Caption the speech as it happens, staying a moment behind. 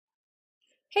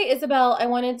Hey Isabel, I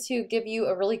wanted to give you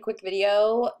a really quick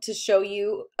video to show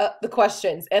you the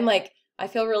questions. And I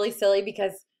feel really silly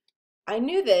because I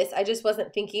knew this, I just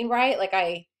wasn't thinking right.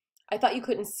 I thought you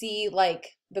couldn't see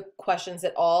the questions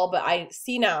at all, but I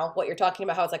see now what you're talking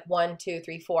about, how it's like one, two,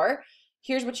 three, four.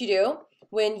 Here's what you do.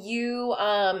 When you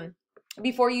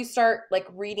before you start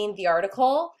reading the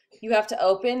article, you have to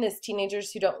open this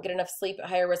teenagers who don't get enough sleep at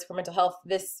higher risk for mental health,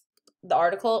 the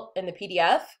article in the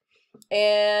PDF.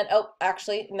 And oh,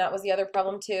 actually, and that was the other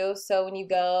problem too. So when you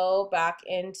go back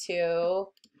into,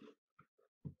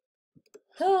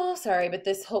 oh, sorry, but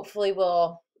this hopefully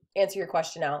will answer your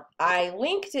question now. I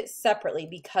linked it separately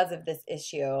because of this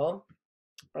issue,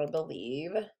 I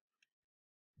believe.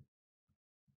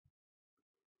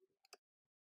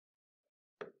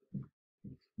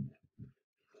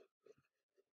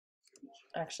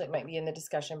 Actually, it might be in the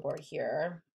discussion board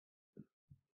here.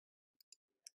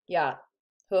 Yeah,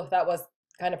 oh, that was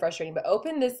kind of frustrating, but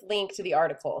open this link to the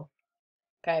article,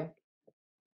 okay?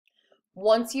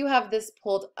 Once you have this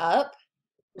pulled up,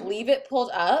 leave it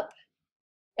pulled up.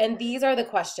 And these are the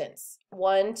questions.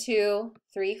 One, two,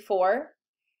 three, four.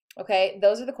 Okay,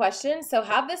 those are the questions. So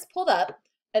have this pulled up,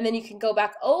 and then you can go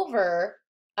back over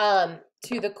to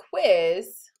the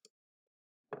quiz,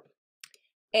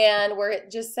 and where it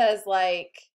just says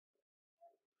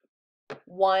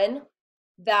one,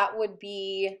 that would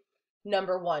be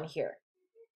number one here.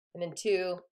 And then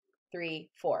two, three,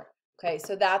 four. Okay,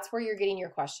 so that's where you're getting your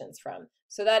questions from.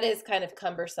 So that is kind of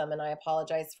cumbersome, and I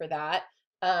apologize for that.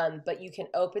 But you can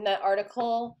open that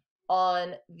article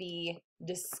on the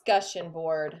discussion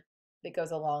board that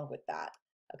goes along with that.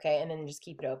 Okay, and then just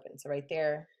keep it open. So right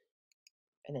there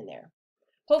and then there.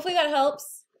 Hopefully that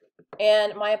helps,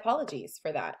 and my apologies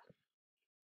for that.